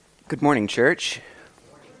Good morning, church.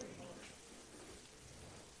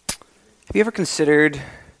 Have you ever considered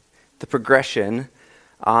the progression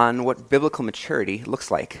on what biblical maturity looks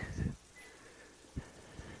like?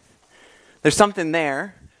 There's something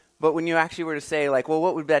there, but when you actually were to say, like, well,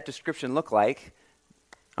 what would that description look like?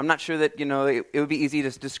 I'm not sure that, it would be easy to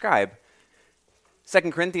describe. 2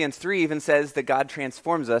 Corinthians 3 even says that God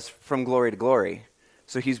transforms us from glory to glory.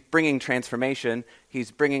 So he's bringing transformation. He's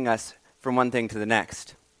bringing us from one thing to the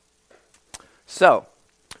next. So,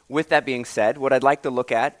 with that being said, what I'd like to look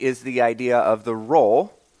at is the idea of the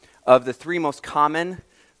role of the three most common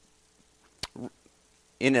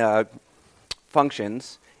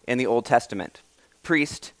functions in the Old Testament: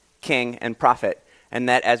 priest, king, and prophet. And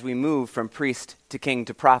that as we move from priest to king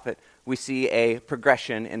to prophet, we see a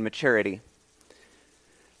progression in maturity.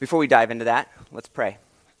 Before we dive into that, let's pray.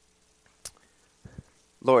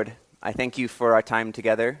 Lord, I thank you for our time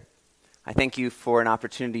together. I thank you for an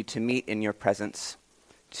opportunity to meet in your presence,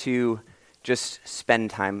 to just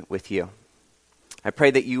spend time with you. I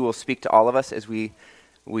pray that you will speak to all of us as we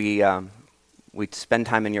spend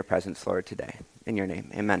time in your presence, Lord, today. In your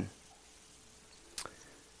name, amen.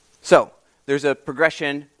 So, there's a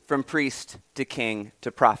progression from priest to king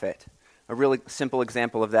to prophet. A really simple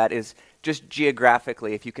example of that is just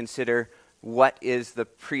geographically, if you consider what is the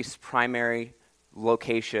priest's primary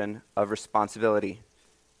location of responsibility,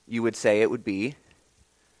 you would say it would be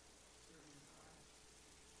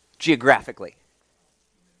geographically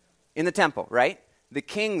in the temple, right? The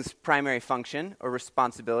king's primary function or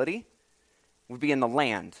responsibility would be in the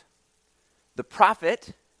land. The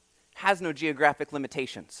prophet has no geographic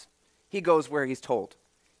limitations. He goes where he's told.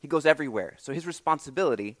 He goes everywhere. So his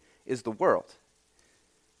responsibility is the world.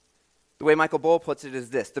 The way Michael Bohl puts it is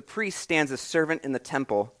this: the priest stands as servant in the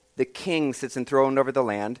temple, the king sits enthroned over the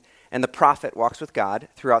land, and the prophet walks with God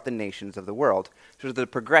throughout the nations of the world. So there's the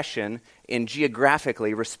progression in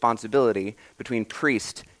geographically responsibility between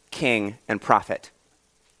priest, king, and prophet.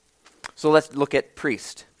 So let's look at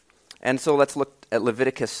priest. And so let's look at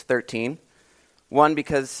Leviticus 13. One,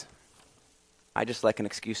 because I just like an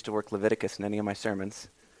excuse to work Leviticus in any of my sermons.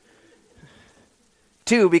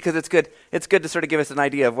 Two, because it's good to sort of give us an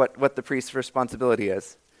idea of what the priest's responsibility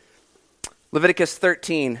is. Leviticus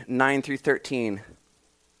 13, 9 through 13.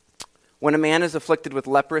 When a man is afflicted with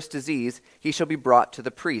leprous disease, he shall be brought to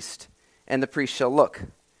the priest, and the priest shall look.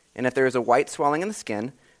 And if there is a white swelling in the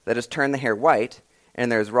skin that has turned the hair white,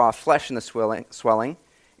 and there is raw flesh in the swelling,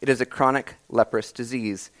 it is a chronic leprous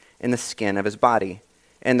disease in the skin of his body.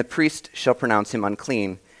 And the priest shall pronounce him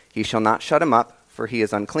unclean. He shall not shut him up, for he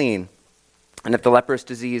is unclean. And if the leprous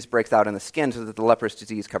disease breaks out in the skin, so that the leprous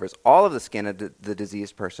disease covers all of the skin of the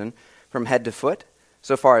diseased person, from head to foot,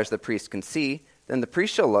 so far as the priest can see, then the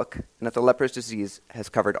priest shall look, and if the leprous disease has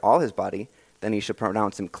covered all his body, then he shall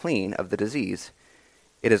pronounce him clean of the disease.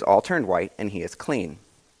 It is all turned white, and he is clean.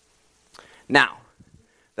 Now,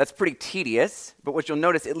 that's pretty tedious, but what you'll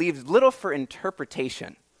notice, it leaves little for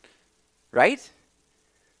interpretation, right?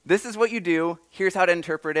 This is what you do, here's how to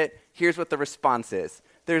interpret it, here's what the response is.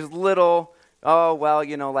 There's little,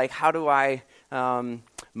 how do I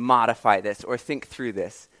modify this or think through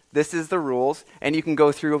this? This is the rules, and you can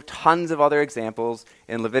go through tons of other examples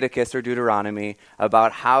in Leviticus or Deuteronomy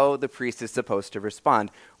about how the priest is supposed to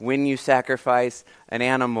respond. When you sacrifice an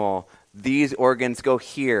animal, these organs go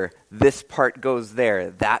here, this part goes there,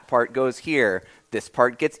 that part goes here, this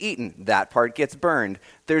part gets eaten, that part gets burned.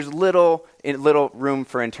 There's little room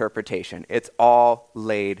for interpretation. It's all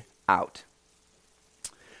laid out.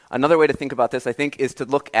 Another way to think about this, I think, is to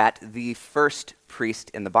look at the first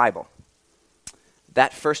priest in the Bible.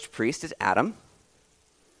 That first priest is Adam.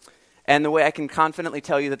 And the way I can confidently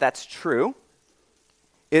tell you that that's true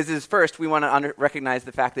is first we want to recognize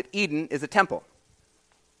the fact that Eden is a temple.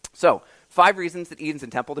 So, 5 reasons that Eden's a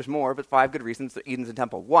temple. There's more, but 5 good reasons that Eden's a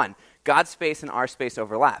temple. 1, God's space and our space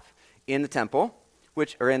overlap in the temple,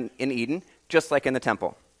 in Eden, just like in the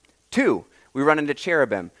temple. 2, we run into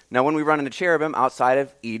cherubim. Now, when we run into cherubim outside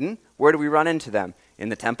of Eden, where do we run into them? In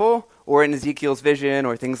the temple or in Ezekiel's vision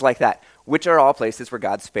or things like that, which are all places where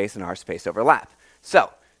God's space and our space overlap.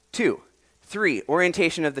 So, 2. 3,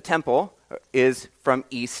 orientation of the temple is from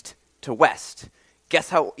east to west. Guess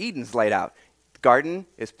how Eden's laid out? The garden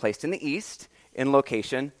is placed in the east in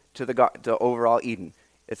location to the overall Eden.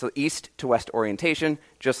 It's an east to west orientation,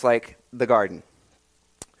 just like the garden.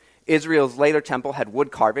 Israel's later temple had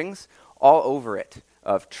wood carvings all over it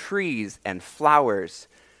of trees and flowers.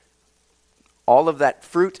 All of that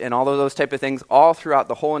fruit and all of those type of things, all throughout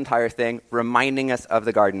the whole entire thing, reminding us of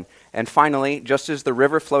the garden. And finally, just as the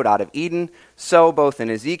river flowed out of Eden, so both in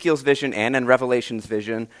Ezekiel's vision and in Revelation's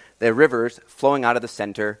vision, the rivers flowing out of the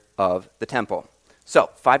center of the temple.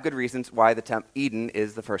 So, 5 good reasons why Eden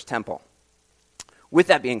is the first temple. With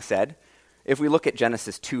that being said, if we look at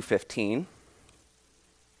Genesis 2:15,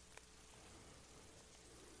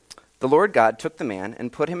 the Lord God took the man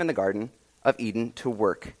and put him in the garden of Eden to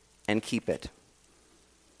work and keep it.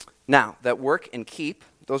 Now, that work and keep,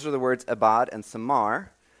 those are the words abad and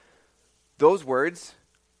samar. Those words,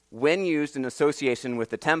 when used in association with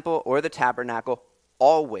the temple or the tabernacle,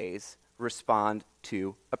 always respond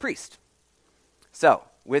to a priest. So,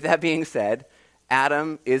 with that being said,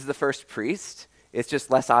 Adam is the first priest. It's just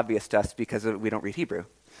less obvious to us because we don't read Hebrew.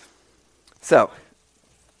 So,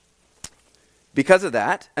 because of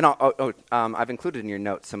that, and I've included in your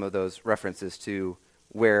notes some of those references to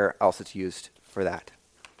where else it's used for that,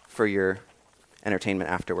 for your entertainment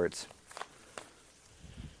afterwards.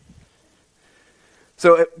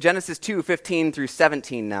 So Genesis 2:15 through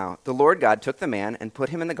 17 now. The Lord God took the man and put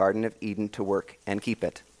him in the Garden of Eden to work and keep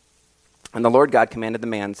it. And the Lord God commanded the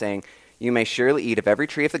man, saying, You may surely eat of every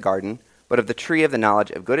tree of the garden, but of the tree of the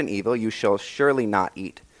knowledge of good and evil you shall surely not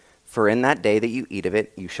eat. For in that day that you eat of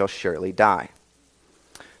it, you shall surely die.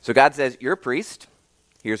 So God says, you're a priest,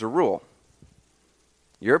 here's a rule.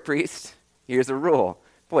 You're a priest, here's a rule.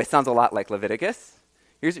 Boy, sounds a lot like Leviticus.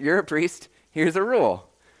 You're a priest, here's a rule.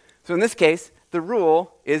 So in this case, the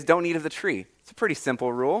rule is don't eat of the tree. It's a pretty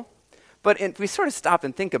simple rule. But if we sort of stop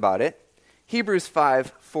and think about it, Hebrews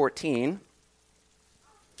 5:14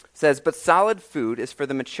 says, But solid food is for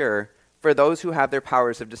the mature, for those who have their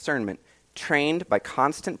powers of discernment, trained by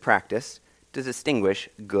constant practice to distinguish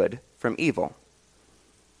good from evil.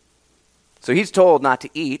 So he's told not to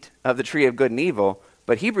eat of the tree of good and evil,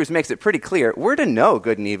 but Hebrews makes it pretty clear we're to know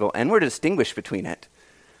good and evil, and we're to distinguish between it.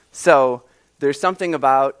 So there's something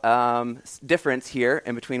about difference here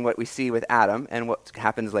in between what we see with Adam and what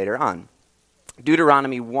happens later on.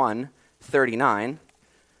 Deuteronomy 1:39,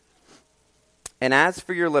 And as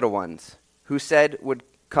for your little ones, who said would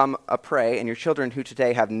come a prey, and your children who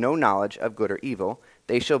today have no knowledge of good or evil,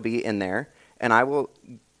 they shall be in there, and I will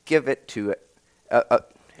give it to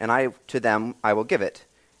them I will give it,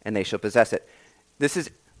 and they shall possess it. This is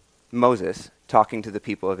Moses talking to the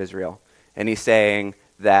people of Israel, and he's saying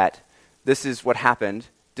that this is what happened.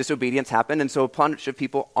 Disobedience happened, and so a bunch of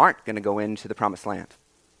people aren't going to go into the promised land.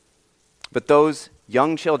 But those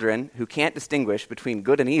young children who can't distinguish between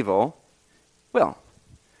good and evil will.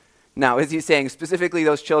 Now, is he saying specifically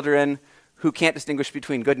those children who can't distinguish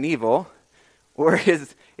between good and evil, or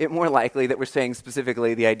is it more likely that we're saying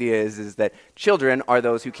specifically the idea is that children are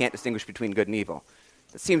those who can't distinguish between good and evil?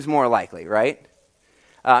 It seems more likely, right?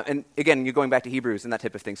 And again, you're going back to Hebrews and that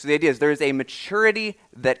type of thing. So the idea is there is a maturity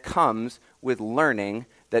that comes with learning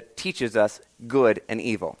that teaches us good and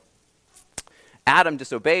evil. Adam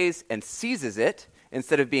disobeys and seizes it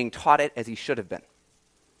instead of being taught it as he should have been.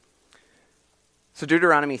 So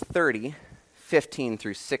Deuteronomy 30:15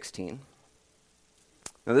 through 16.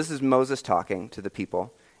 Now this is Moses talking to the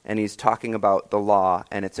people, and he's talking about the law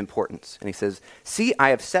and its importance. And he says, See, I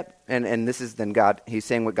have set, and this is then God, he's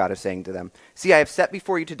saying what God is saying to them. See, I have set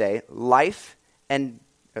before you today life and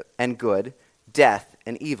good, death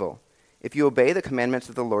and evil. If you obey the commandments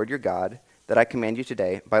of the Lord your God that I command you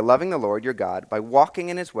today, by loving the Lord your God, by walking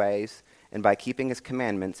in his ways, and by keeping his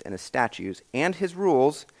commandments and his statutes and his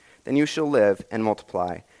rules, then you shall live and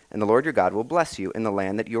multiply, and the Lord your God will bless you in the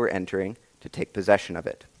land that you are entering to take possession of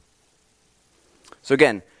it. So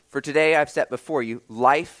again, for today I've set before you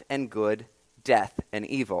life and good, death and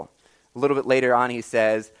evil. A little bit later on he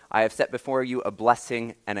says, I have set before you a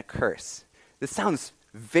blessing and a curse. This sounds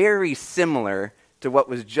very similar to what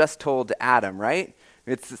was just told to Adam, right?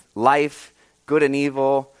 It's life, good and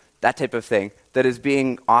evil, that type of thing that is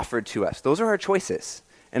being offered to us. Those are our choices.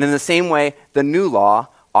 And in the same way, the new law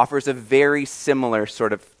offers a very similar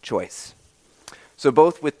sort of choice. So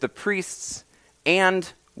both with the priests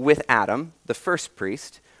and with Adam, the first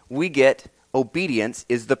priest, we get obedience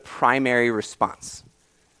is the primary response.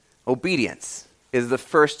 Obedience is the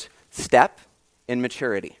first step in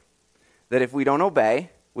maturity. That if we don't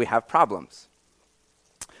obey, we have problems.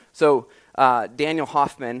 So Daniel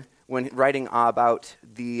Hoffman, when writing about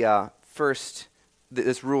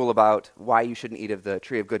this rule about why you shouldn't eat of the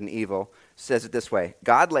tree of good and evil, says it this way: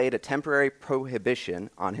 God laid a temporary prohibition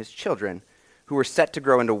on his children who were set to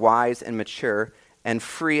grow into wise and mature and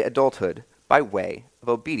free adulthood by way of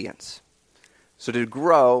obedience. So to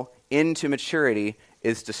grow into maturity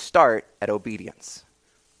is to start at obedience.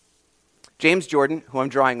 James Jordan, who I'm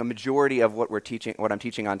drawing a majority of what I'm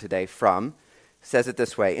teaching on today from, says it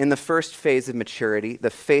this way: in the first phase of maturity, the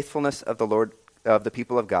faithfulness of the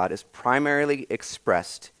people of God is primarily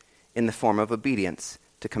expressed in the form of obedience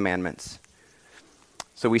to commandments.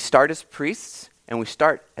 So we start as priests, and we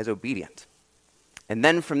start as obedient. And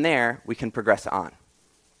then from there, we can progress on.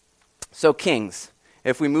 So kings,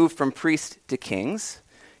 if we move from priest to kings,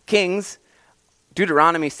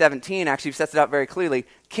 Deuteronomy 17 actually sets it out very clearly.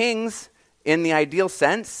 Kings, in the ideal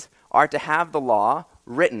sense, are to have the law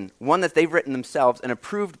written, one that they've written themselves and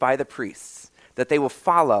approved by the priests, that they will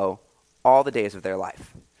follow all the days of their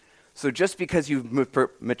life. So just because you've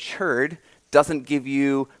matured doesn't give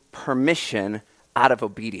you permission out of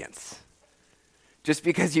obedience. Just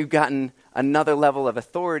because you've gotten another level of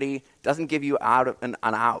authority doesn't give you an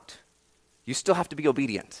out. You still have to be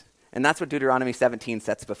obedient. And that's what Deuteronomy 17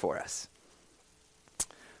 sets before us.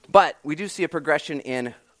 But we do see a progression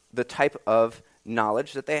in the type of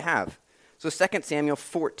knowledge that they have. So 2 Samuel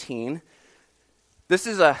 14, this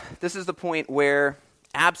is the point where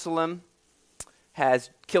Absalom has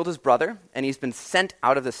killed his brother, and he's been sent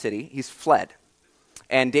out of the city. He's fled.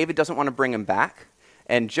 And David doesn't want to bring him back.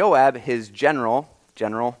 And Joab, his general,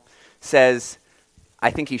 says,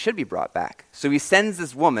 I think he should be brought back. So he sends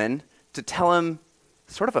this woman to tell him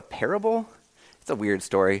sort of a parable. It's a weird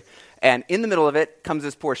story. And in the middle of it comes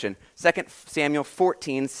this portion, 2 Samuel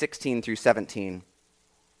 14, 16 through 17.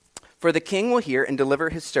 For the king will hear and deliver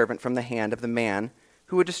his servant from the hand of the man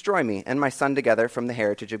who would destroy me and my son together from the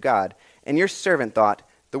heritage of God. And your servant thought,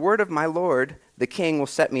 the word of my lord, the king, will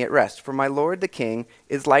set me at rest. For my lord, the king,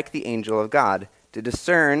 is like the angel of God, to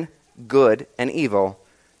discern good and evil.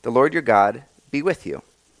 The Lord your God be with you.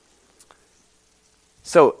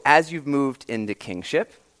 So as you've moved into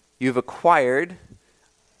kingship, you've acquired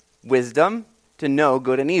wisdom to know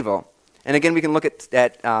good and evil. And again, we can look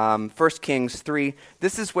at 1 Kings 3.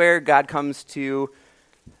 This is where God comes to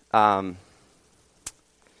Solomon.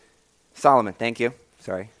 Thank you.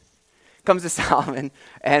 Sorry. Comes to Solomon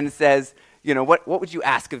and says, what would you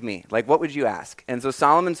ask of me? Like, what would you ask? And so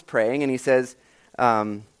Solomon's praying, and he says, did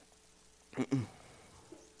I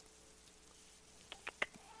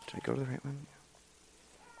go to the right one?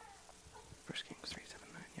 1 Kings 3, 7,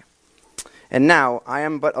 9, yeah. And now I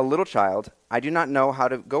am but a little child. I do not know how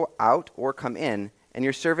to go out or come in, and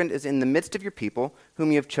your servant is in the midst of your people,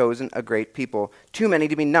 whom you have chosen a great people, too many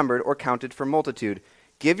to be numbered or counted for multitude.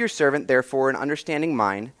 Give your servant, therefore, an understanding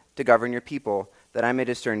mind to govern your people, that I may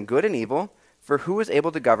discern good and evil, for who is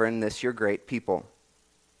able to govern this your great people?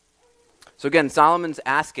 So again, Solomon's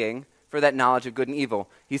asking for that knowledge of good and evil.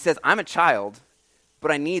 He says, I'm a child,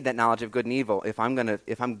 but I need that knowledge of good and evil if I'm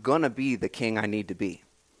gonna be the king I need to be.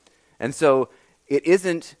 And so it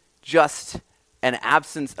isn't just an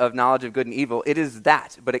absence of knowledge of good and evil. It is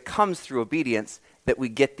that, but it comes through obedience that we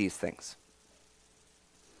get these things.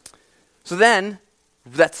 So then,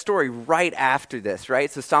 that story right after this, right?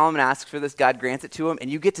 So Solomon asks for this, God grants it to him, and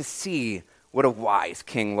you get to see what a wise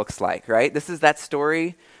king looks like, right? This is that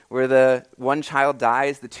story where the one child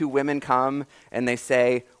dies, the two women come, and they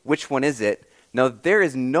say, which one is it? Now, there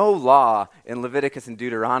is no law in Leviticus and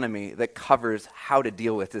Deuteronomy that covers how to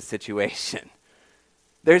deal with this situation.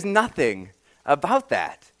 There's nothing about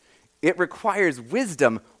that. It requires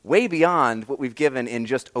wisdom way beyond what we've given in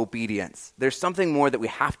just obedience. There's something more that we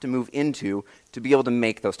have to move into to be able to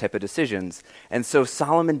make those type of decisions. And so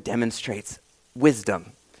Solomon demonstrates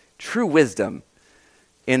wisdom, true wisdom,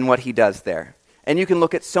 in what he does there. And you can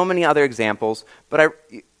look at so many other examples, but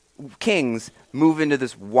kings move into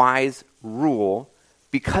this wise rule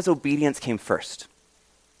because obedience came first.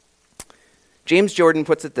 James Jordan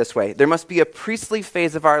puts it this way: there must be a priestly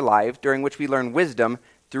phase of our life during which we learn wisdom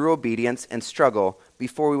through obedience and struggle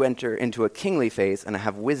before we enter into a kingly phase and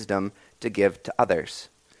have wisdom to give to others.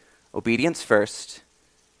 Obedience first,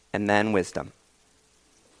 and then wisdom.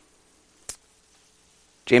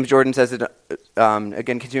 James Jordan says it,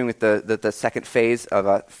 again, continuing with the second phase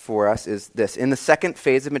for us is this. In the second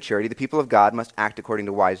phase of maturity, the people of God must act according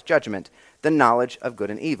to wise judgment, the knowledge of good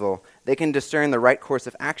and evil. They can discern the right course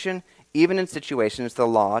of action, even in situations the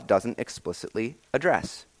law doesn't explicitly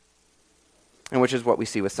address, and which is what we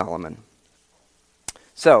see with Solomon.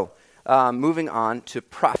 So, moving on to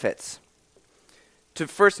prophets. To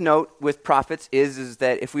first note with prophets is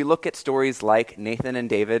that if we look at stories like Nathan and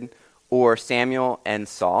David or Samuel and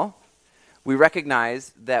Saul, we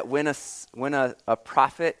recognize that when a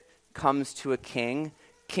prophet comes to a king,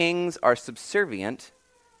 kings are subservient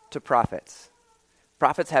to prophets.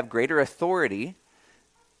 Prophets have greater authority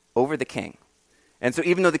over the king. And so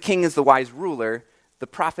even though the king is the wise ruler, the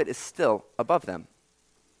prophet is still above them.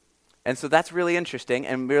 And so that's really interesting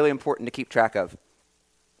and really important to keep track of.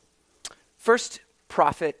 First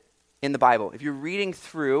prophet in the Bible. If you're reading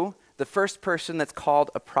through, the first person that's called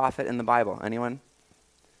a prophet in the Bible, anyone?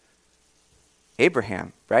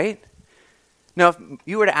 Abraham, right? Now, if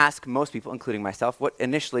you were to ask most people, including myself, what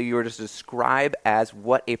initially you were to describe as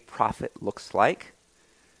what a prophet looks like,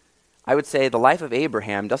 I would say the life of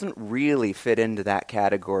Abraham doesn't really fit into that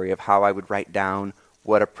category of how I would write down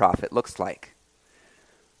what a prophet looks like.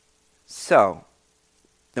 So,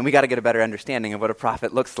 then we got to get a better understanding of what a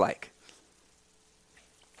prophet looks like.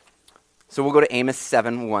 So we'll go to Amos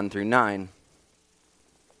 7, 1 through 9.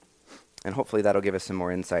 And hopefully that'll give us some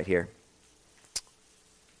more insight here.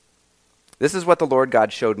 This is what the Lord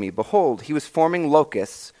God showed me. Behold, he was forming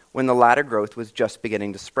locusts when the latter growth was just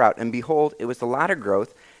beginning to sprout. And behold, it was the latter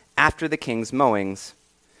growth after the king's mowings.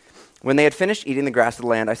 When they had finished eating the grass of the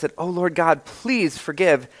land, I said, "O Lord God, please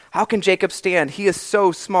forgive. How can Jacob stand? He is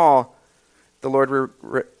so small." The Lord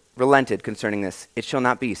relented concerning this. "It shall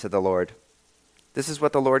not be," said the Lord. This is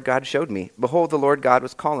what the Lord God showed me. Behold, the Lord God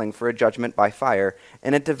was calling for a judgment by fire,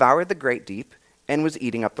 and it devoured the great deep and was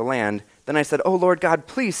eating up the land. Then I said, "O Lord God,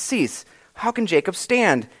 please cease. How can Jacob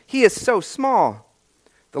stand? He is so small."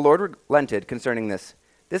 The Lord relented concerning this.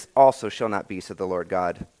 "This also shall not be," said the Lord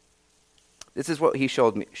God. This is what he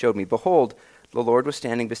showed me. Behold, the Lord was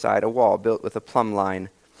standing beside a wall built with a plumb line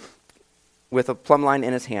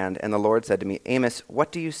in his hand. And the Lord said to me, "Amos,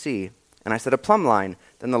 what do you see?" And I said, "A plumb line."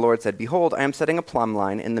 Then the Lord said, "Behold, I am setting a plumb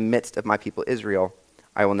line in the midst of my people Israel.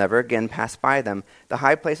 I will never again pass by them. The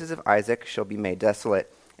high places of Isaac shall be made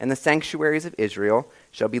desolate, and the sanctuaries of Israel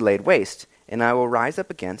shall be laid waste. And I will rise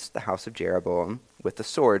up against the house of Jeroboam with the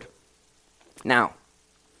sword." Now,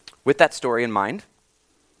 with that story in mind,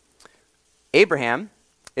 Abraham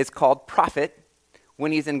is called prophet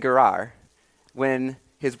when he's in Gerar, when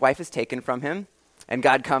his wife is taken from him, and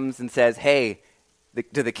God comes and says, "Hey,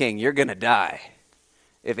 to the king, you're going to die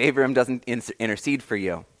if Abraham doesn't intercede for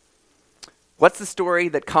you." What's the story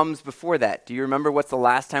that comes before that? Do you remember what's the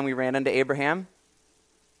last time we ran into Abraham?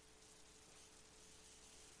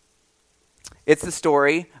 It's the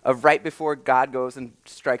story of right before God goes and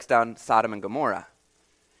strikes down Sodom and Gomorrah,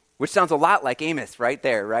 which sounds a lot like Amos right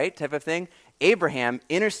there, right? Type of thing. Abraham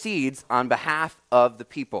intercedes on behalf of the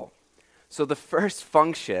people. So the first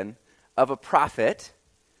function of a prophet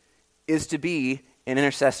is to be an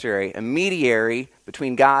intercessory, a mediary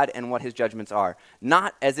between God and what his judgments are.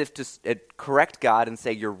 Not as if to correct God and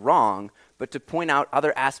say you're wrong, but to point out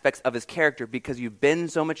other aspects of his character because you've been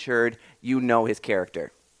so matured, you know his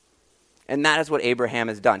character. And that is what Abraham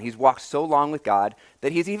has done. He's walked so long with God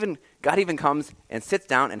that God even comes and sits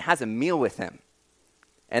down and has a meal with him.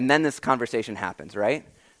 And then this conversation happens, right?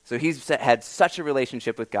 So he's had such a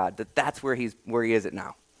relationship with God that that's where he is at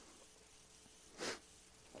now.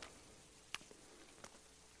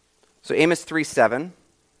 So Amos 3:7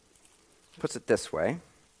 puts it this way: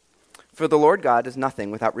 "For the Lord God does nothing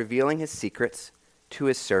without revealing his secrets to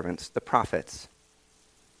his servants, the prophets."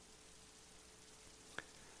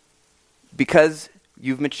 Because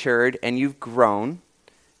you've matured and you've grown,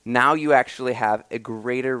 now you actually have a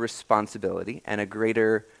greater responsibility and a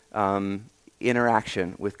greater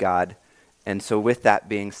interaction with God. And so with that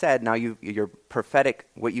being said, now you're prophetic,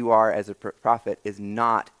 what you are as a prophet is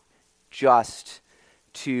not just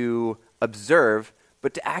to observe,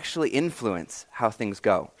 but to actually influence how things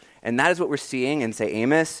go. And that is what we're seeing in, say,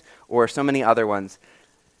 Amos or so many other ones.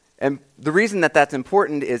 And the reason that that's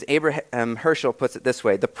important is Abraham Herschel puts it this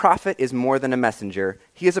way: "The prophet is more than a messenger.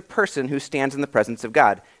 He is a person who stands in the presence of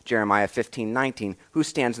God." Jeremiah 15:19. "Who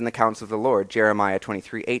stands in the counsel of the Lord?" Jeremiah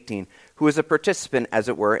 23:18. "Who is a participant, as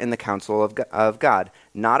it were, in the counsel of God.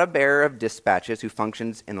 Not a bearer of dispatches who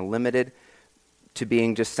functions in a limited to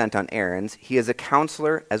being just sent on errands. He is a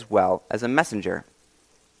counselor as well as a messenger."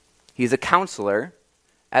 He's a counselor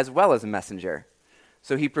as well as a messenger.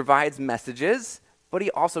 So he provides messages, but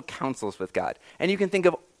he also counsels with God. And you can think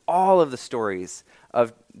of all of the stories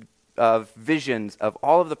of visions of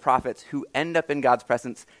all of the prophets who end up in God's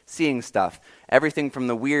presence seeing stuff. Everything from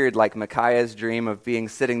the weird, like Micaiah's dream of being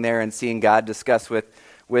sitting there and seeing God discuss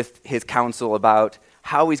with his counsel about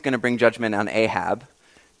how he's going to bring judgment on Ahab,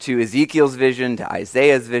 to Ezekiel's vision, to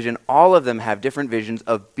Isaiah's vision. All of them have different visions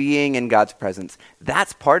of being in God's presence.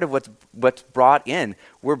 That's part of what's brought in.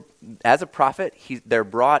 As a prophet, they're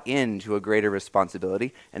brought into a greater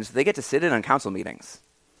responsibility, and so they get to sit in on council meetings.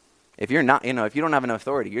 If you're not, if you don't have enough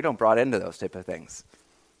authority, you don't brought into those type of things.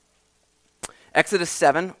 Exodus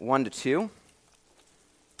 7, 1 to 2.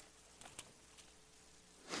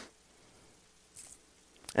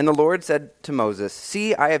 "And the Lord said to Moses,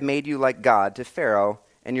 'See, I have made you like God to Pharaoh,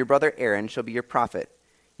 and your brother Aaron shall be your prophet.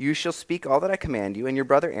 You shall speak all that I command you, and your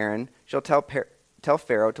brother Aaron shall tell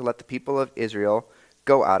Pharaoh to let the people of Israel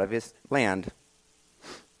go out of his land.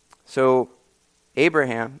 So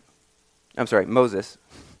Moses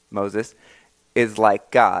is like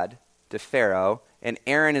God to Pharaoh, and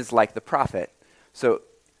Aaron is like the prophet. So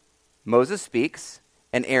Moses speaks,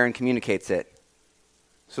 and Aaron communicates it.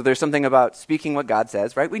 So there's something about speaking what God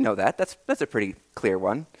says, right? We know that. That's a pretty clear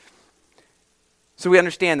one. So we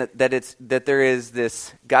understand that there is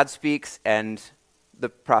this, God speaks, and the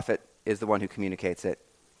prophet is the one who communicates it.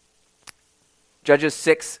 Judges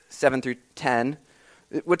 6, 7 through 10.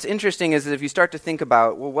 What's interesting is that if you start to think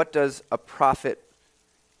about, well, what does a prophet,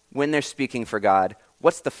 when they're speaking for God,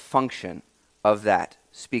 what's the function of that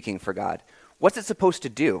speaking for God? What's it supposed to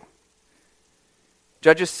do?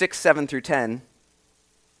 Judges 6, 7 through 10.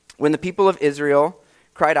 When the people of Israel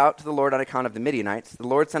cried out to the Lord on account of the Midianites, the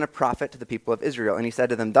Lord sent a prophet to the people of Israel, and he said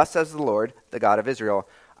to them, Thus says the Lord, the God of Israel,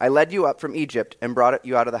 I led you up from Egypt and brought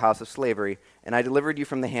you out of the house of slavery, and I delivered you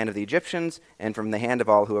from the hand of the Egyptians and from the hand of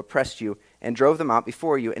all who oppressed you, and drove them out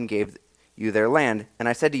before you and gave you their land. And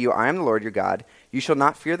I said to you, I am the Lord your God. You shall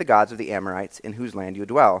not fear the gods of the Amorites in whose land you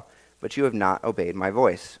dwell, but you have not obeyed my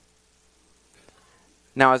voice.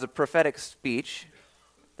 Now, as a prophetic speech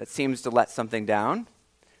that seems to let something down,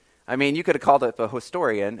 I mean, you could have called up a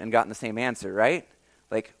historian and gotten the same answer, right?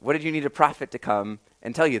 Like, what did you need a prophet to come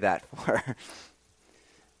and tell you that for?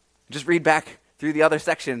 Just read back through the other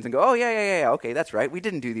sections and go, oh, yeah, okay, that's right. We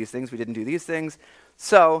didn't do these things.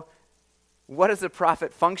 So, what is a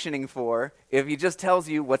prophet functioning for if he just tells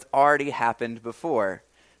you what's already happened before?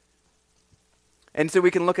 And so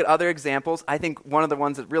we can look at other examples. I think one of the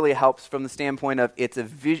ones that really helps from the standpoint of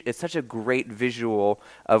it's such a great visual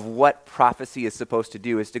of what prophecy is supposed to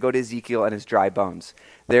do is to go to Ezekiel and his dry bones.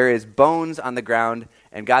 There is bones on the ground,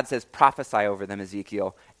 and God says, prophesy over them,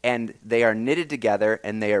 Ezekiel, and they are knitted together,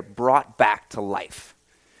 and they are brought back to life.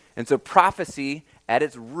 And so prophecy, at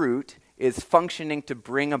its root, is functioning to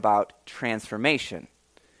bring about transformation.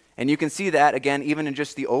 And you can see that, again, even in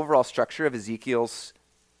just the overall structure of Ezekiel's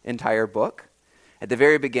entire book. At the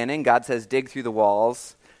very beginning, God says, dig through the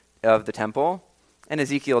walls of the temple, and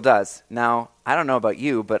Ezekiel does. Now, I don't know about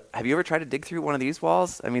you, but have you ever tried to dig through one of these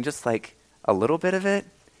walls? I mean, just like a little bit of it?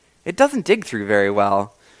 It doesn't dig through very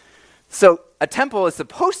well. So a temple is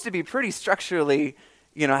supposed to be pretty structurally,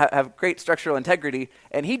 have great structural integrity,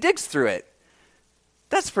 and he digs through it.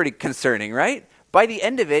 That's pretty concerning, right? By the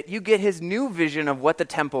end of it, you get his new vision of what the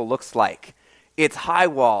temple looks like. It's high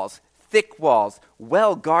walls, thick walls,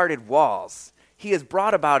 well-guarded walls. He has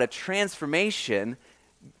brought about a transformation,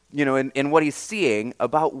 in what he's seeing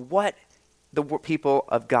about what the people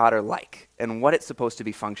of God are like and what it's supposed to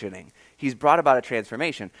be functioning. He's brought about a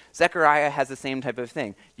transformation. Zechariah has the same type of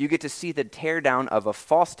thing. You get to see the tear down of a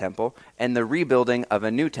false temple and the rebuilding of a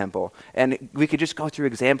new temple. And we could just go through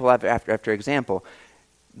example after example.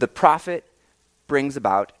 The prophet brings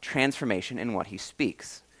about transformation in what he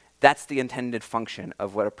speaks. That's the intended function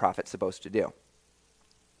of what a prophet's supposed to do.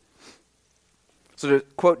 So to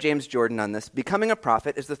quote James Jordan on this, becoming a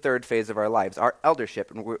prophet is the third phase of our lives, our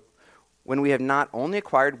eldership, when we have not only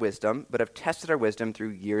acquired wisdom, but have tested our wisdom through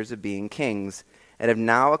years of being kings, and have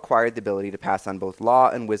now acquired the ability to pass on both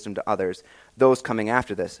law and wisdom to others, those coming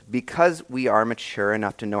after this, because we are mature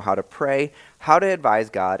enough to know how to pray, how to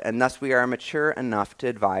advise God, and thus we are mature enough to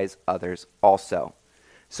advise others also.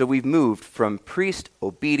 So we've moved from priest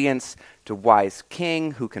obedience to wise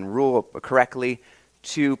king who can rule correctly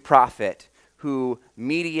to prophet who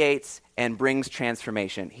mediates and brings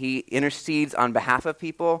transformation. He intercedes on behalf of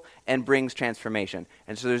people and brings transformation.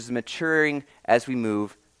 And so there's maturing as we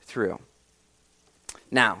move through.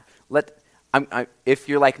 Now, if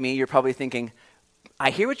you're like me, you're probably thinking,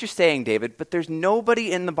 I hear what you're saying, David, but there's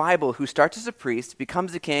nobody in the Bible who starts as a priest,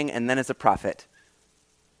 becomes a king, and then is a prophet.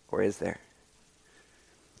 Or is there?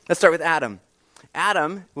 Let's start with Adam.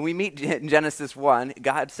 Adam, when we meet in Genesis 1,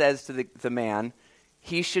 God says to the man,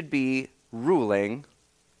 he should be ruling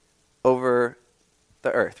over the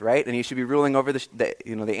earth, right? And he should be ruling over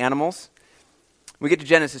the animals. We get to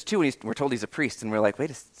Genesis 2 and we're told he's a priest, and we're like, wait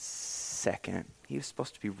a second. He was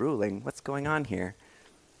supposed to be ruling. What's going on here?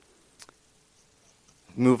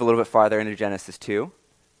 Move a little bit farther into Genesis 2,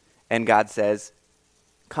 and God says,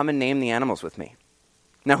 come and name the animals with me.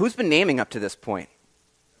 Now, who's been naming up to this point?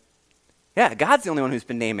 Yeah, God's the only one who's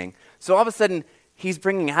been naming. So all of a sudden, he's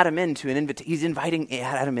bringing Adam into he's inviting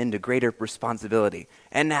Adam into greater responsibility.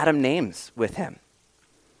 And Adam names with him.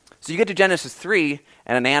 So you get to Genesis 3,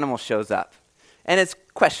 and an animal shows up. And it's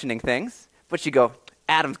questioning things, but you go,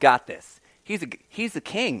 Adam's got this. He's the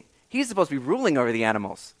king. He's supposed to be ruling over the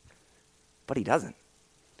animals. But he doesn't.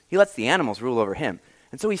 He lets the animals rule over him.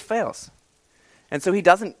 And so he fails. And so he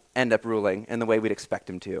doesn't end up ruling in the way we'd expect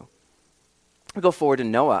him to. We go forward to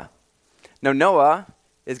Noah. Now, Noah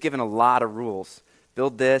is given a lot of rules.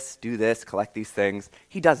 Build this, do this, collect these things.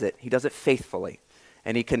 He does it. He does it faithfully.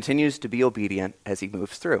 And he continues to be obedient as he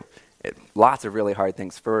moves through. Lots of really hard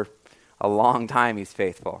things. For a long time, he's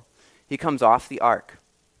faithful. He comes off the ark.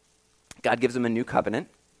 God gives him a new covenant.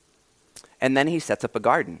 And then he sets up a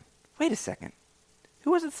garden. Wait a second.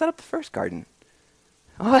 Who was it that set up the first garden?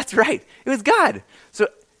 Oh, that's right. It was God. So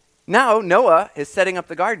now Noah is setting up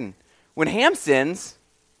the garden. When Ham sins,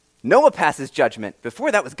 Noah passes judgment.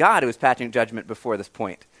 Before that was God who was passing judgment before this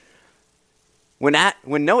point. When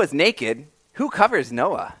Noah's naked, who covers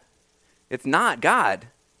Noah? It's not God.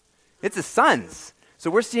 It's his sons. So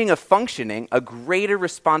we're seeing a greater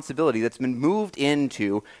responsibility that's been moved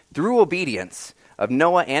into through obedience of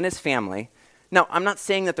Noah and his family. Now, I'm not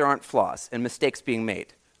saying that there aren't flaws and mistakes being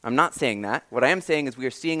made. I'm not saying that. What I am saying is we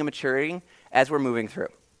are seeing a maturing as we're moving through.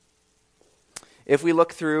 If we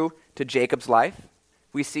look through to Jacob's life,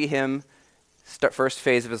 we see him, first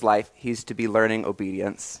phase of his life, he's to be learning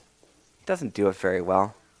obedience. He doesn't do it very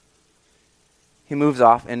well. He moves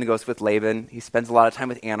off and goes with Laban. He spends a lot of time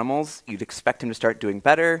with animals. You'd expect him to start doing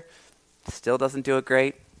better. Still doesn't do it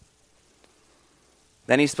great.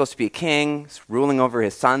 Then he's supposed to be a king, ruling over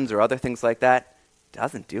his sons or other things like that.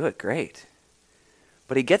 Doesn't do it great.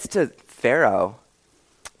 But he gets to Pharaoh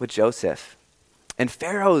with Joseph. And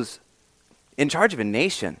Pharaoh's in charge of a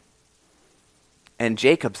nation. And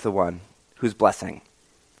Jacob's the one who's blessing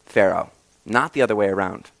Pharaoh, not the other way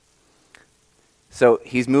around. So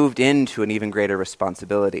he's moved into an even greater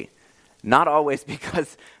responsibility. Not always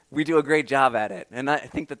because we do a great job at it. And I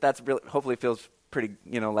think that that's really, hopefully feels pretty,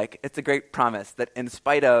 like it's a great promise that in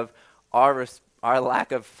spite of our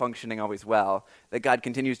lack of functioning always well, that God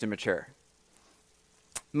continues to mature.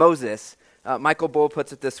 Moses, Michael Bull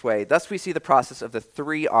puts it this way: thus we see the process of the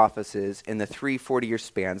three offices in the 3 40-year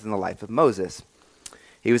spans in the life of Moses.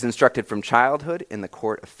 He was instructed from childhood in the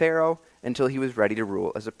court of Pharaoh until he was ready to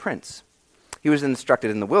rule as a prince. He was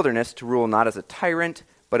instructed in the wilderness to rule not as a tyrant,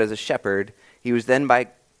 but as a shepherd. He was then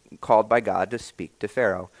called by God to speak to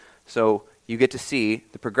Pharaoh. So you get to see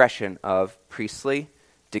the progression of priestly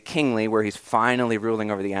to kingly, where he's finally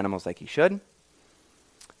ruling over the animals like he should,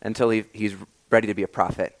 until he's ready to be a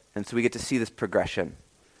prophet. And so we get to see this progression.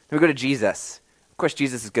 Then we go to Jesus. Of course,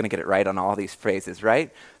 Jesus is going to get it right on all these phrases,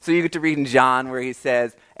 right? So you get to read in John where he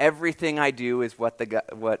says, everything I do is what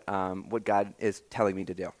God is telling me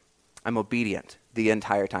to do. I'm obedient the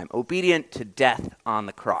entire time. Obedient to death on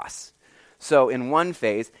the cross. So in one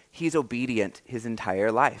phase, he's obedient his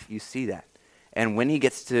entire life. You see that. And when he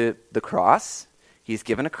gets to the cross, he's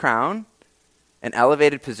given a crown, an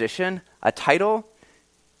elevated position, a title,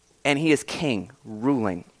 and he is king,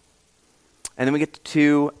 ruling. And then we get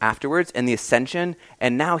to afterwards and the ascension,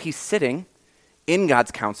 and now he's sitting in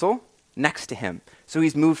God's council next to him. So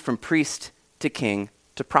he's moved from priest to king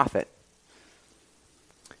to prophet.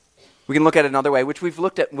 We can look at it another way, which we've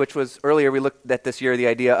looked at, which was earlier, we looked at this year, the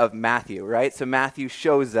idea of Matthew, right? So Matthew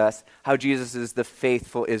shows us how Jesus is the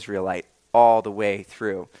faithful Israelite all the way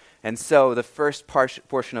through. And so the first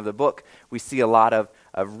portion of the book, we see a lot of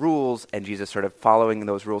rules and Jesus sort of following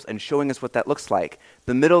those rules and showing us what that looks like.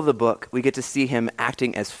 The middle of the book, we get to see him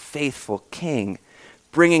acting as faithful king,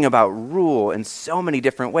 bringing about rule in so many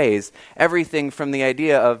different ways. Everything from the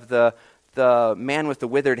idea of the man with the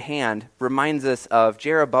withered hand reminds us of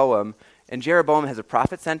Jeroboam, and Jeroboam has a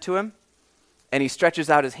prophet sent to him, and he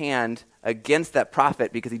stretches out his hand against that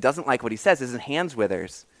prophet because he doesn't like what he says. His hand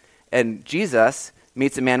withers. And Jesus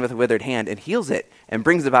meets a man with a withered hand and heals it and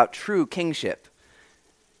brings about true kingship.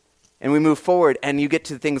 And we move forward, and you get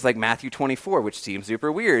to things like Matthew 24, which seems super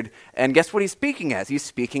weird. And guess what he's speaking as? He's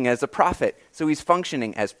speaking as a prophet. So he's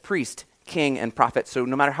functioning as priest, king, and prophet. So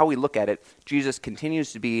no matter how we look at it, Jesus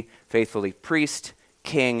continues to be faithfully priest,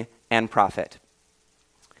 king, and prophet.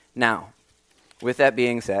 Now, with that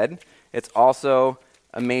being said, it's also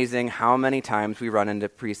amazing how many times we run into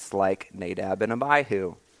priests like Nadab and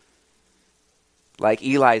Abihu, like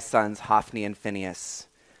Eli's sons, Hophni and Phinehas,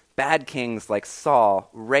 bad kings like Saul,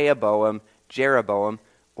 Rehoboam, Jeroboam,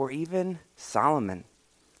 or even Solomon.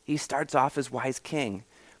 He starts off as wise king,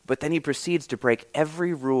 but then he proceeds to break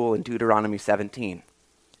every rule in Deuteronomy 17.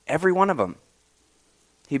 Every one of them.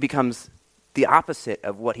 He becomes the opposite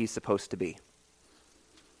of what he's supposed to be.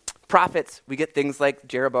 Prophets, we get things like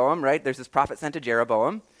Jeroboam, right? There's this prophet sent to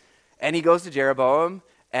Jeroboam, and he goes to Jeroboam,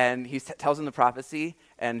 and he tells him the prophecy,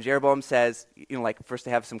 and Jeroboam says, first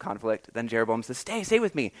they have some conflict. Then Jeroboam says, stay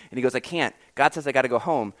with me. And he goes, I can't. God says I got to go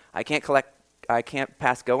home. I can't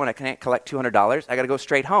pass go, and I can't collect $200. I got to go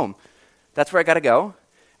straight home. That's where I got to go.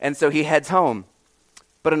 And so he heads home.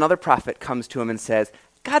 But another prophet comes to him and says,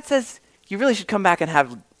 God says, you really should come back and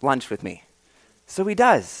have lunch with me. So he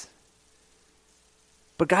does.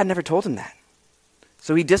 But God never told him that.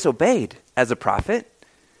 So he disobeyed as a prophet,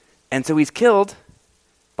 and so he's killed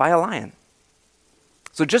by a lion.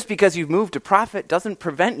 So just because you've moved to prophet doesn't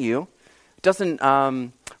prevent you, doesn't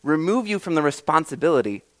remove you from the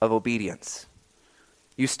responsibility of obedience.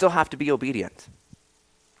 You still have to be obedient.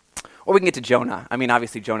 Or we can get to Jonah. I mean,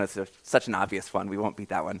 obviously Jonah's such an obvious one. We won't beat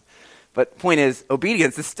that one. But point is,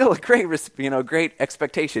 obedience is still a great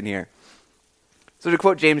expectation here. So to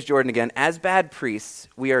quote James Jordan again, as bad priests,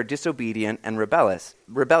 we are disobedient and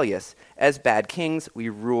rebellious. As bad kings, we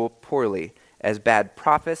rule poorly. As bad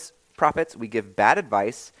prophets, we give bad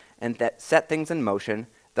advice and that set things in motion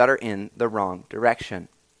that are in the wrong direction.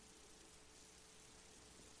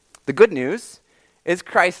 The good news is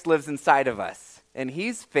Christ lives inside of us, and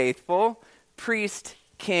he's faithful, priest,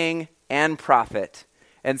 king, and prophet.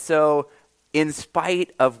 And so in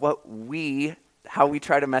spite of how we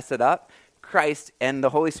try to mess it up, Christ and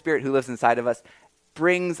the Holy Spirit who lives inside of us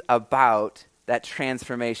brings about that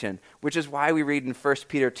transformation, which is why we read in 1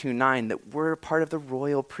 Peter 2:9 that we're part of the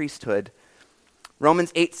royal priesthood.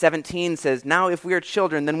 Romans 8:17 says, now if we are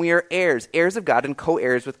children, then we are heirs, heirs of God and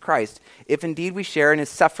co-heirs with Christ, if indeed we share in his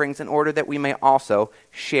sufferings in order that we may also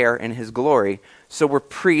share in his glory. So we're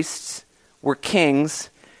priests, we're kings,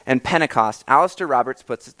 and Pentecost, Alistair Roberts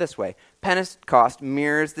puts it this way, Pentecost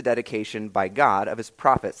mirrors the dedication by God of his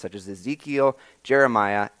prophets, such as Ezekiel,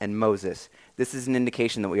 Jeremiah, and Moses. This is an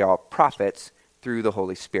indication that we are all prophets through the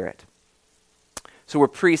Holy Spirit. So we're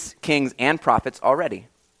priests, kings, and prophets already.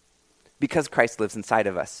 Because Christ lives inside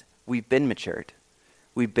of us, we've been matured.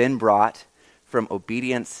 We've been brought from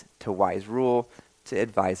obedience to wise rule to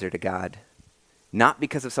advisor to God. Not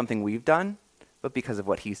because of something we've done, but because of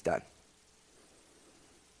what he's done.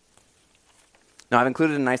 Now, I've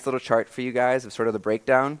included a nice little chart for you guys of sort of the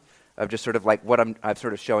breakdown of just sort of like what I'm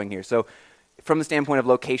sort of showing here. So from the standpoint of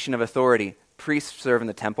location of authority, priests serve in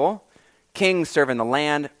the temple, kings serve in the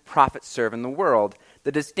land, prophets serve in the world.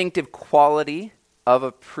 The distinctive quality of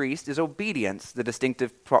a priest is obedience. The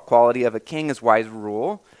distinctive quality of a king is wise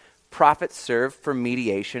rule. Prophets serve for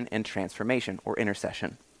mediation and transformation or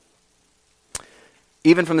intercession.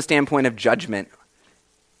 Even from the standpoint of judgment,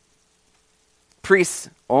 priests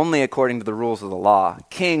only according to the rules of the law.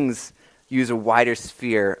 Kings use a wider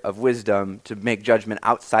sphere of wisdom to make judgment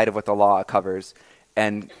outside of what the law covers.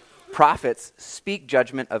 And prophets speak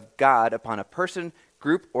judgment of God upon a person,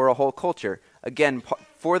 group, or a whole culture. Again,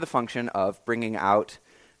 for the function of bringing out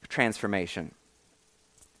transformation.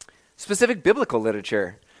 Specific biblical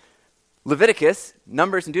literature. Leviticus,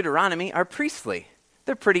 Numbers, and Deuteronomy are priestly.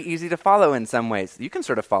 They're pretty easy to follow in some ways. You can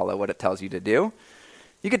sort of follow what it tells you to do.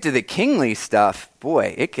 You get to the kingly stuff,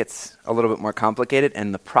 boy, it gets a little bit more complicated,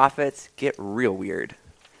 and the prophets get real weird.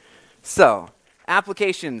 So,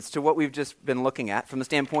 applications to what we've just been looking at from the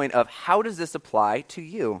standpoint of how does this apply to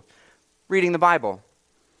you? Reading the Bible.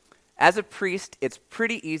 As a priest, it's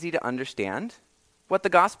pretty easy to understand what the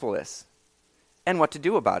gospel is and what to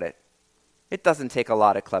do about it. It doesn't take a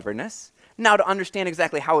lot of cleverness. Now, to understand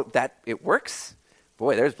exactly how it works,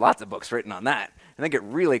 boy, there's lots of books written on that, and they get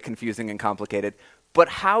really confusing and complicated. But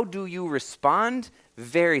how do you respond?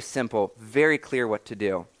 Very simple, very clear what to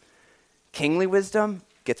do. Kingly wisdom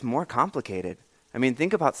gets more complicated. I mean,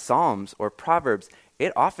 think about Psalms or Proverbs.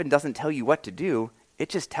 It often doesn't tell you what to do. It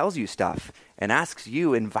just tells you stuff and asks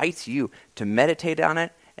you, invites you to meditate on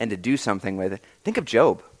it and to do something with it. Think of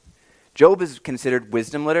Job. Job is considered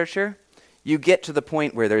wisdom literature. You get to the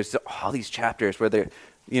point where there's all these chapters where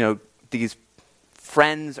these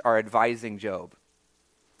friends are advising Job.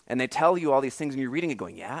 And they tell you all these things and you're reading it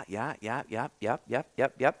going, yep.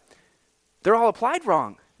 They're all applied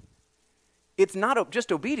wrong. It's not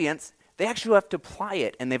just obedience. They actually have to apply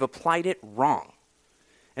it, and they've applied it wrong.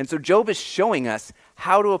 And so Job is showing us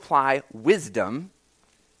how to apply wisdom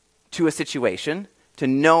to a situation, to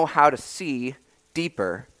know how to see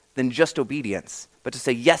deeper than just obedience, but to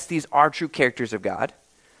say, yes, these are true characters of God,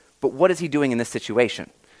 but what is he doing in this situation?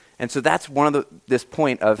 And so that's one of this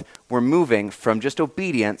point of we're moving from just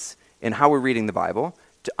obedience in how we're reading the Bible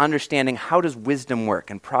to understanding how does wisdom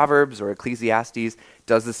work. And Proverbs or Ecclesiastes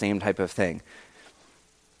does the same type of thing.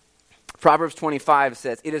 Proverbs 25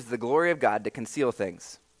 says, it is the glory of God to conceal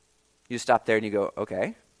things. You stop there and you go,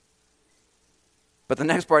 okay. But the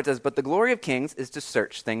next part says, but the glory of kings is to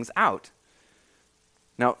search things out.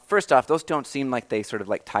 Now, first off, those don't seem like they sort of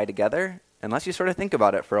like tie together unless you sort of think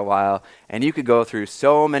about it for a while. And you could go through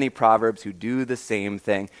so many Proverbs who do the same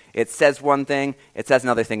thing. It says one thing, it says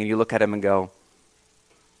another thing, and you look at them and go,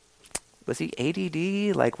 Was he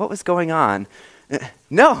ADD? Like, what was going on?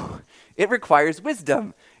 No, it requires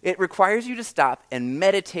wisdom. It requires you to stop and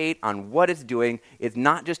meditate on what it's doing. It's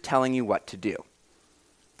not just telling you what to do.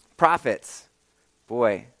 Prophets,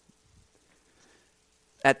 boy.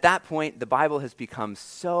 At that point, the Bible has become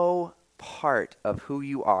so part of who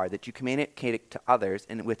you are that you communicate it to others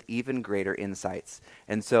and with even greater insights.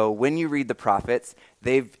 And so when you read the prophets,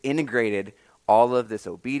 they've integrated all of this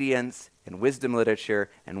obedience and wisdom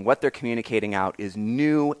literature, and what they're communicating out is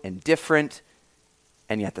new and different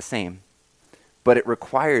and yet the same. But it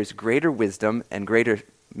requires greater wisdom and greater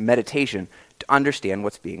meditation to understand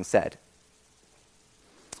what's being said.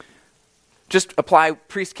 Just apply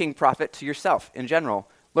priest, king, prophet to yourself in general.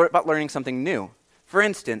 Learn about learning something new. For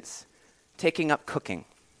instance, taking up cooking.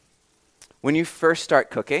 When you first start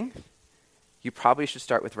cooking, you probably should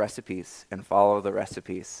start with recipes and follow the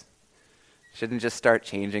recipes. Shouldn't just start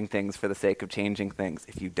changing things for the sake of changing things.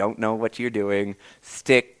 If you don't know what you're doing,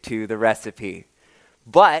 stick to the recipe.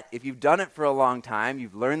 But if you've done it for a long time,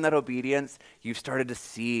 you've learned that obedience, you've started to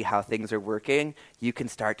see how things are working, you can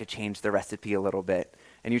start to change the recipe a little bit.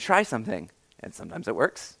 And you try something, and sometimes it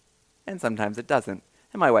works, and sometimes it doesn't.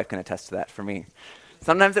 And my wife can attest to that for me.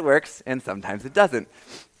 Sometimes it works, and sometimes it doesn't.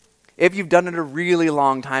 If you've done it a really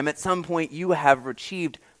long time, at some point you have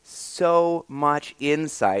achieved so much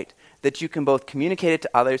insight that you can both communicate it to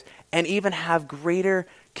others and even have greater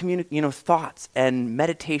thoughts and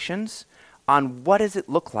meditations on what does it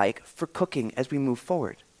look like for cooking as we move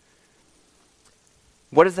forward.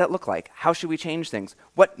 What does that look like? How should we change things?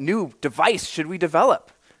 What new device should we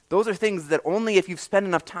develop? Those are things that only if you've spent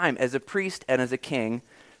enough time as a priest and as a king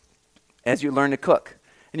as you learn to cook.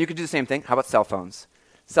 And you could do the same thing. How about cell phones?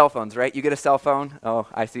 Cell phones, right? You get a cell phone. Oh,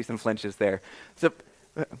 I see some flinches there. So,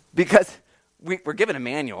 because we're given a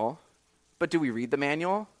manual, but do we read the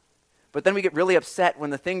manual? But then we get really upset when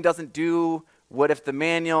the thing doesn't do what if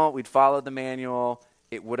we'd followed the manual,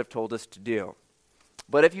 it would have told us to do.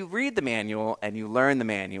 But if you read the manual and you learn the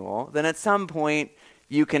manual, then at some point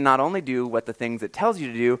you can not only do what the things it tells you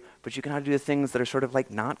to do, but you can also do the things that are sort of like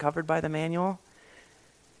not covered by the manual.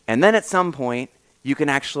 And then at some point, you can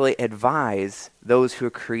actually advise those who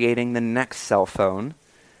are creating the next cell phone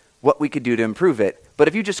what we could do to improve it. But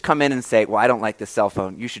if you just come in and say, well, I don't like this cell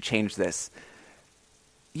phone, you should change this.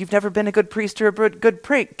 You've never been a good priest or a good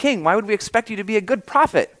king. Why would we expect you to be a good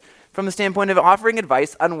prophet from the standpoint of offering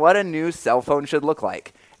advice on what a new cell phone should look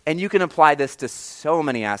like? And you can apply this to so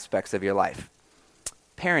many aspects of your life.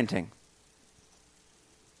 Parenting.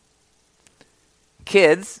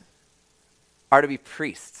 Kids are to be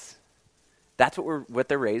priests. That's what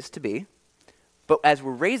they're raised to be. But as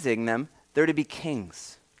we're raising them, they're to be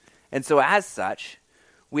kings. And so as such,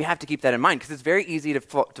 we have to keep that in mind because it's very easy to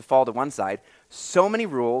fall to one side. So many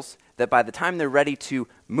rules that by the time they're ready to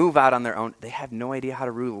move out on their own, they have no idea how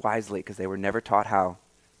to rule wisely because they were never taught how.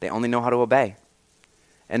 They only know how to obey.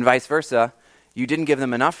 And vice versa, you didn't give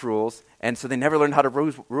them enough rules, and so they never learned how to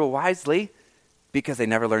rule wisely because they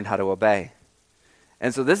never learned how to obey.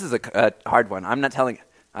 And so this is a hard one. I'm not telling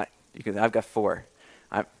I've got 4.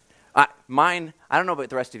 Mine, I don't know about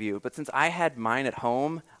the rest of you, but since I had mine at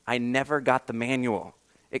home, I never got the manual.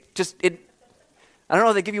 I don't know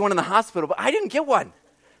if they give you one in the hospital, but I didn't get one.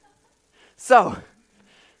 So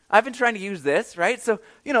I've been trying to use this, right? So,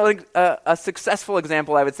 a successful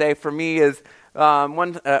example I would say for me is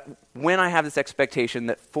when I have this expectation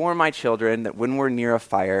that for my children, that when we're near a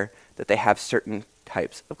fire, that they have certain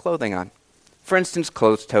types of clothing on. For instance,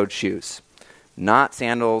 closed-toed shoes, not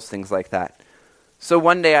sandals, things like that. So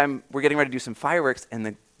one day we're getting ready to do some fireworks, and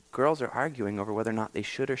the girls are arguing over whether or not they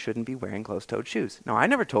should or shouldn't be wearing closed-toed shoes. Now, I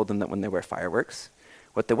never told them that when they wear fireworks,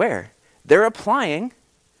 what they wear. They're applying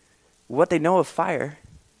what they know of fire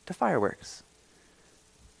to fireworks.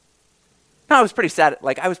 Now, I was pretty sad.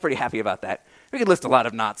 I was pretty happy about that. We could list a lot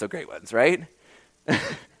of not so great ones, right?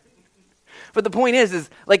 But the point is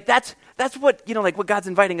that's what, what God's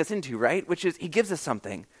inviting us into, right? Which is he gives us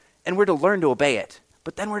something, and we're to learn to obey it.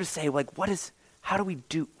 But then we're to say, how do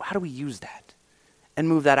we use that and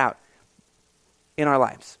move that out in our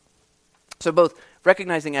lives? So both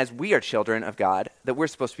recognizing as we are children of God that we're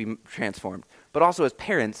supposed to be transformed, but also as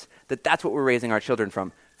parents that that's what we're raising our children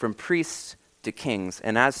from priests to kings.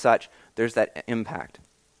 And as such, there's that impact.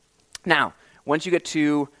 Now, once you get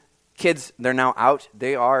to kids, they're now out.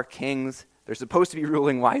 They are kings. They're supposed to be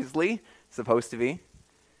ruling wisely, supposed to be.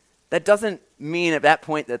 That doesn't mean at that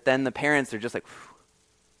point that then the parents are just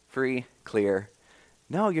free, clear.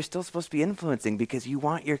 No, you're still supposed to be influencing because you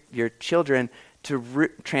want your children to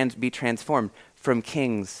be transformed from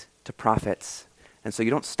kings to prophets. And so you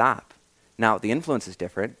don't stop. Now, the influence is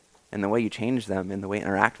different. and the way you change them and the way you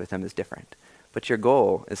interact with them is different. But your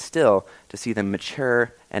goal is still to see them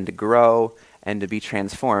mature and to grow and to be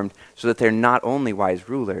transformed so that they're not only wise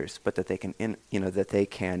rulers, but that they can, that they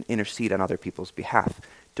can intercede on other people's behalf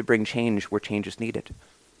to bring change where change is needed.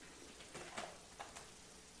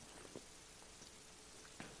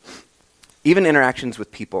 Even interactions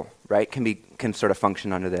with people, right, can sort of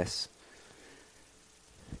function under this.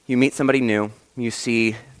 You meet somebody new, you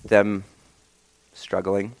see them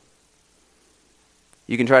struggling.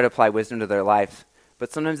 You can try to apply wisdom to their life,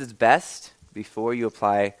 but sometimes it's best, before you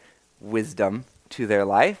apply wisdom to their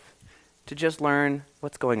life, to just learn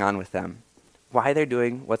what's going on with them, why they're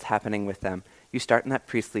doing what's happening with them. You start in that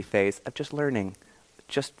priestly phase of just learning,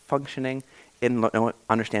 just functioning in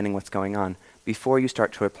understanding what's going on before you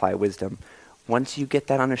start to apply wisdom. Once you get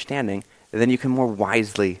that understanding, then you can more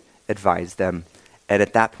wisely advise them, and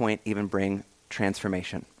at that point even bring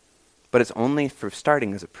transformation. But it's only for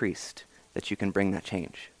starting as a priest that you can bring that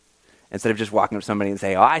change. Instead of just walking up to somebody and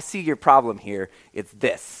say, "Oh, I see your problem here. It's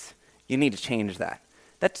this. You need to change that."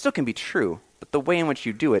 That still can be true, but the way in which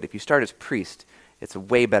you do it, if you start as priest, it's a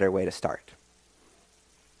way better way to start.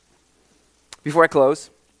 Before I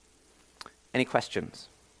close, any questions,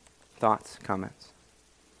 thoughts, comments?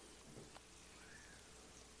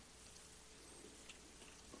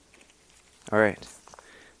 All right.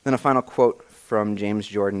 Then a final quote from James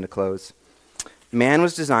Jordan to close. Man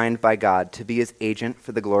was designed by God to be his agent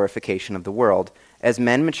for the glorification of the world. As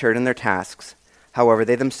men matured in their tasks, however,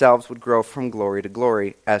 they themselves would grow from glory to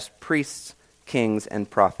glory as priests, kings, and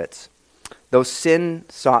prophets. Though sin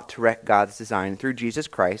sought to wreck God's design through Jesus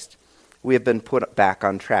Christ, we have been put back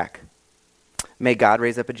on track. May God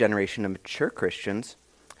raise up a generation of mature Christians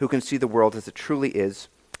who can see the world as it truly is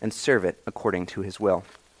and serve it according to his will.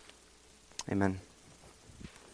 Amen.